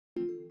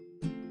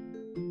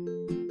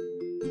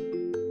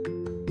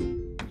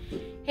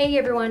Hey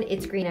everyone,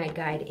 it's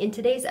GreenEyedGuide. In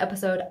today's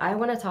episode, I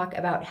want to talk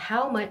about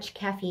how much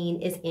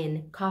caffeine is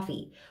in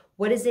coffee.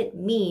 What does it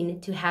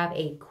mean to have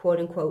a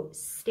quote-unquote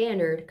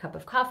standard cup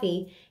of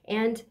coffee,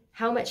 and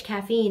how much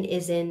caffeine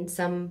is in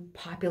some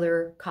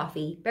popular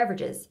coffee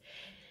beverages?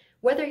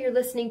 Whether you're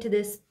listening to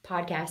this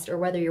podcast or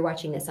whether you're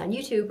watching this on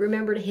YouTube,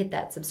 remember to hit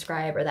that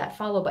subscribe or that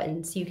follow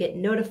button so you get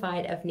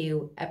notified of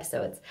new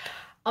episodes.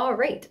 All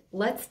right,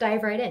 let's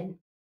dive right in.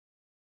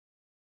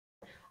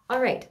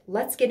 All right,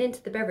 let's get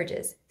into the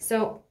beverages.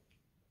 So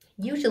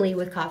usually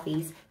with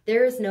coffees,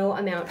 there is no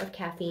amount of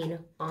caffeine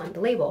on the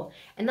label.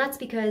 And that's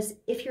because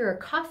if you're a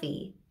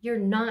coffee, you're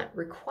not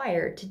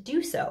required to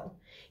do so.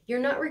 You're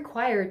not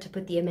required to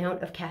put the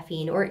amount of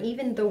caffeine or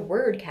even the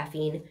word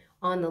caffeine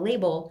on the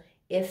label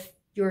if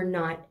you're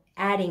not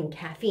adding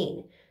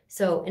caffeine.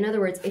 So in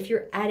other words, if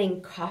you're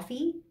adding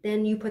coffee,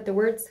 then you put the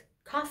words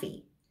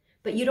coffee.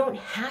 But you don't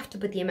have to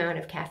put the amount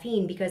of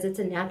caffeine because it's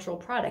a natural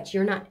product.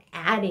 You're not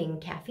adding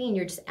caffeine,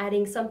 you're just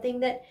adding something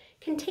that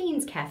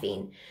contains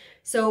caffeine.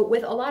 So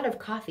with a lot of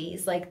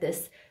coffees like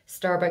this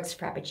Starbucks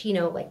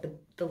Frappuccino, like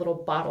the little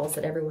bottles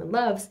that everyone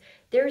loves,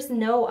 there's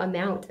no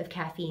amount of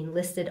caffeine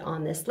listed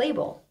on this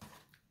label.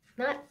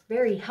 Not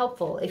very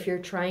helpful if you're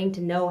trying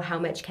to know how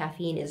much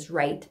caffeine is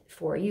right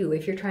for you,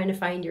 if you're trying to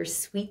find your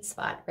sweet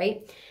spot,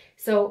 right?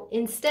 So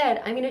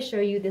instead, I'm going to show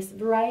you this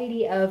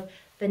variety of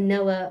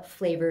vanilla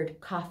flavored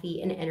coffee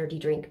and energy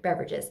drink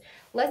beverages.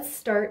 Let's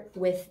start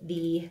with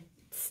the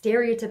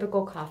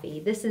stereotypical coffee.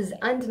 This is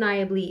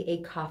undeniably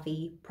a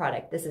coffee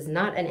product. This is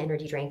not an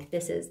energy drink.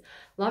 This is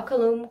La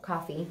Colombe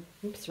Coffee.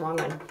 Oops, wrong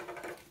one.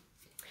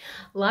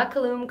 La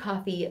Colombe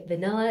Coffee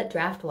Vanilla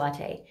Draft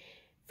Latte.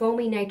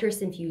 Foamy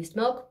nitrous infused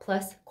milk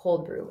plus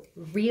cold brew.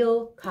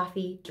 Real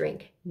coffee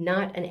drink,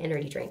 not an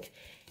energy drink.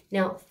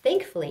 Now,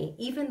 thankfully,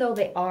 even though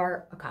they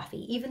are a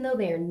coffee, even though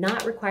they are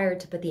not required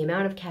to put the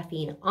amount of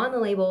caffeine on the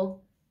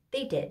label,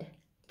 they did.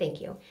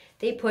 Thank you.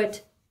 They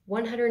put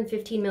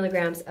 115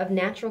 milligrams of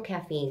natural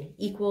caffeine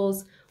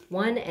equals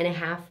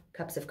 1.5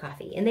 cups of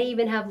coffee. And they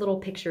even have little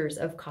pictures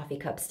of coffee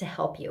cups to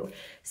help you.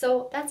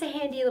 So that's a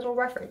handy little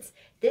reference.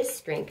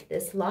 This drink,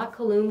 this La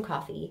Colombe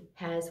coffee,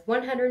 has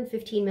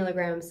 115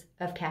 milligrams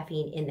of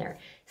caffeine in there,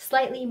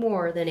 slightly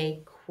more than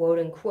a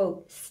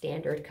quote-unquote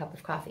standard cup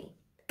of coffee.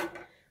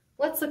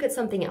 Let's look at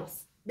something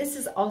else. This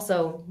is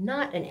also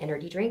not an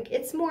energy drink.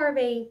 It's more of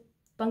a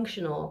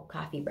functional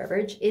coffee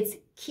beverage. It's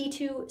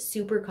Keto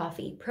Super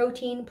Coffee,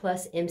 protein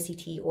plus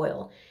MCT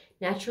oil,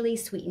 naturally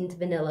sweetened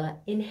vanilla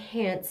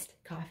enhanced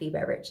coffee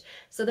beverage.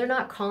 So they're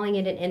not calling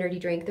it an energy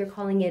drink, they're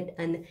calling it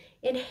an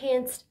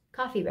enhanced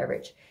coffee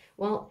beverage.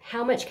 Well,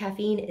 how much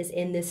caffeine is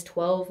in this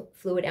 12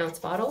 fluid ounce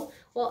bottle?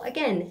 Well,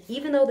 again,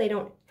 even though they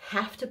don't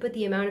have to put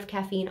the amount of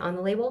caffeine on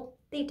the label,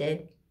 they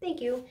did.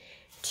 Thank you.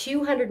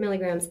 200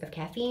 milligrams of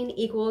caffeine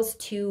equals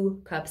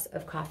 2 cups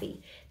of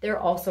coffee. They're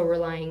also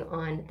relying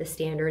on the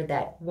standard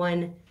that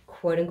one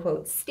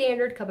quote-unquote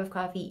standard cup of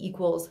coffee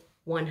equals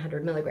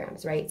 100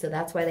 milligrams, right? So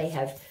that's why they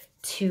have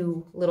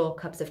 2 little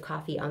cups of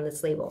coffee on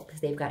this label,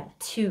 because they've got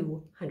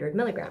 200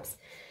 milligrams.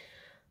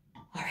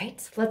 All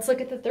right, let's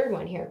look at the third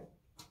one here.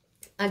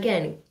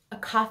 Again, a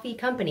coffee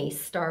company,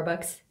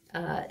 Starbucks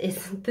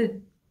is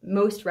the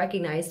most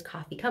recognized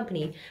coffee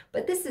company,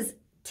 but this is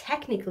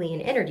technically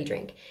an energy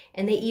drink,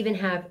 and they even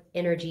have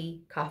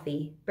energy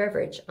coffee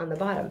beverage on the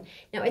bottom.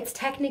 Now, it's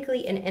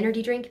technically an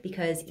energy drink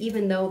because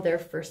even though their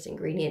first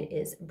ingredient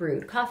is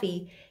brewed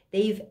coffee,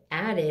 they've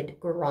added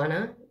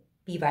guarana,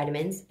 B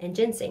vitamins, and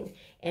ginseng,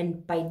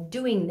 and by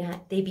doing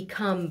that, they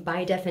become,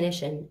 by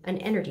definition, an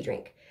energy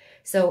drink.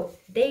 So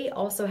they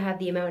also have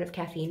the amount of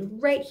caffeine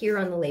right here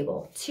on the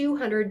label,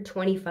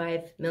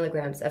 225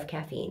 milligrams of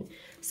caffeine.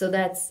 So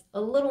that's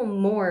a little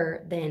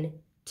more than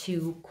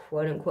 2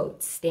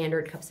 quote-unquote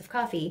standard cups of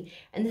coffee,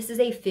 and this is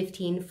a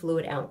 15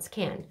 fluid ounce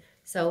can.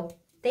 So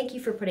thank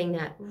you for putting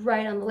that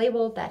right on the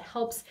label. That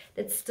helps.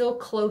 That's still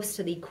close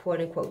to the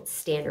quote-unquote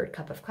standard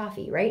cup of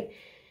coffee, right?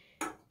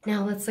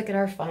 Now let's look at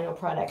our final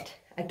product.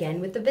 Again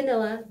with the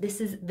vanilla,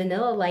 this is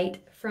Vanilla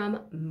Light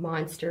from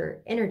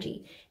Monster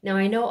Energy. Now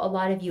I know a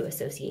lot of you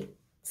associate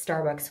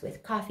Starbucks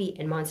with coffee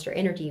and Monster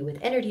Energy with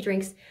energy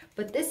drinks,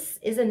 but this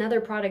is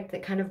another product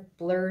that kind of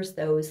blurs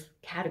those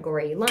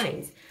category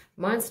lines.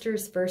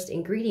 Monster's first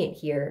ingredient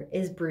here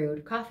is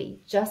brewed coffee,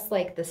 just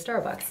like the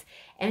Starbucks.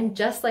 And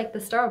just like the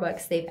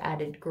Starbucks, they've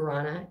added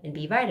guarana and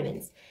B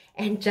vitamins.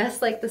 And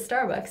just like the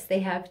Starbucks, they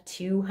have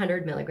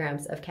 200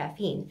 milligrams of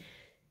caffeine.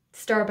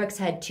 Starbucks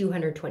had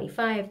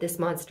 225, this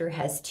Monster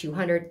has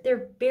 200.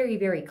 They're very,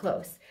 very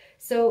close.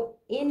 So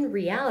in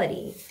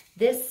reality,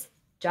 this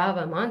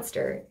Java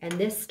Monster and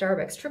this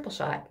Starbucks Triple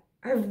Shot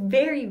are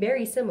very,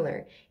 very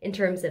similar in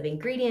terms of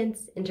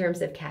ingredients, in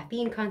terms of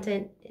caffeine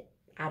content.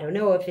 I don't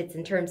know if it's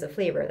in terms of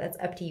flavor, that's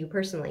up to you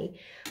personally.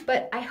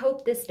 But I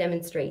hope this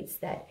demonstrates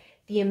that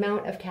the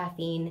amount of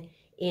caffeine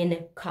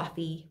in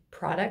coffee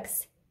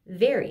products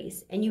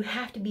varies, and you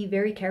have to be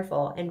very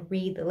careful and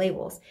read the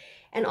labels.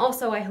 And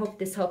also, I hope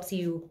this helps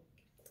you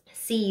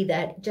see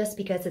that just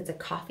because it's a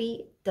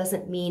coffee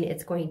doesn't mean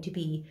it's going to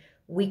be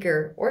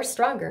weaker or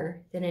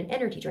stronger than an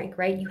energy drink,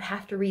 right? You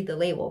have to read the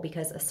label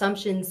because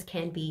assumptions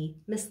can be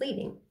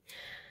misleading.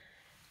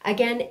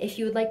 Again, if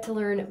you would like to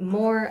learn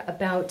more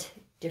about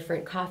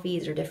different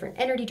coffees or different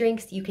energy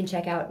drinks, you can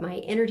check out my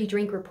energy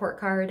drink report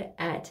card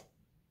at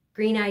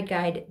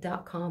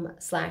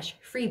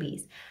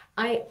greeneyedguide.com/freebies.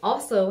 I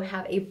also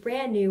have a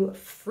brand new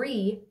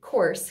free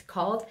course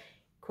called,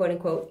 quote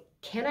unquote,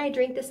 Can I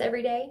Drink This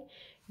Every Day?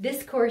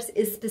 This course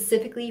is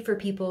specifically for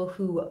people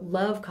who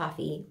love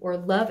coffee or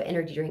love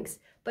energy drinks,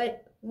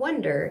 but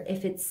wonder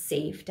if it's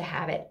safe to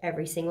have it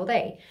every single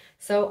day.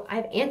 So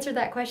I've answered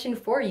that question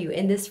for you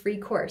in this free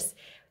course.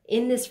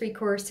 In this free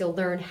course, you'll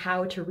learn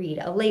how to read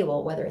a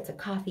label, whether it's a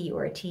coffee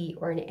or a tea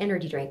or an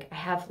energy drink. I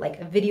have like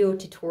a video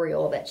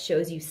tutorial that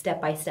shows you step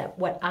by step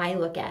what I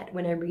look at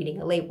when I'm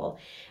reading a label.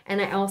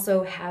 And I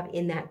also have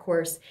in that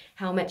course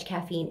how much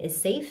caffeine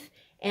is safe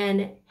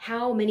and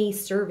how many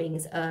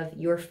servings of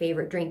your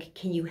favorite drink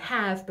can you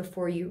have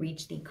before you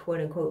reach the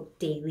quote-unquote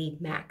daily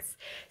max.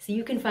 So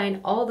you can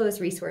find all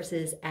those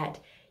resources at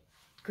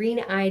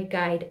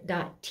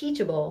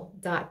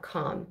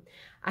greeneyedguide.teachable.com.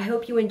 I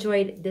hope you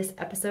enjoyed this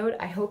episode.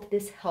 I hope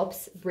this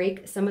helps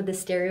break some of the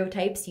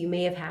stereotypes you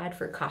may have had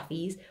for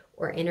coffees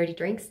or energy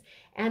drinks,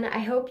 and I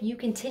hope you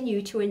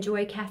continue to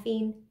enjoy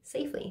caffeine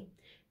safely.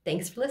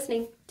 Thanks for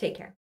listening. Take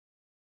care.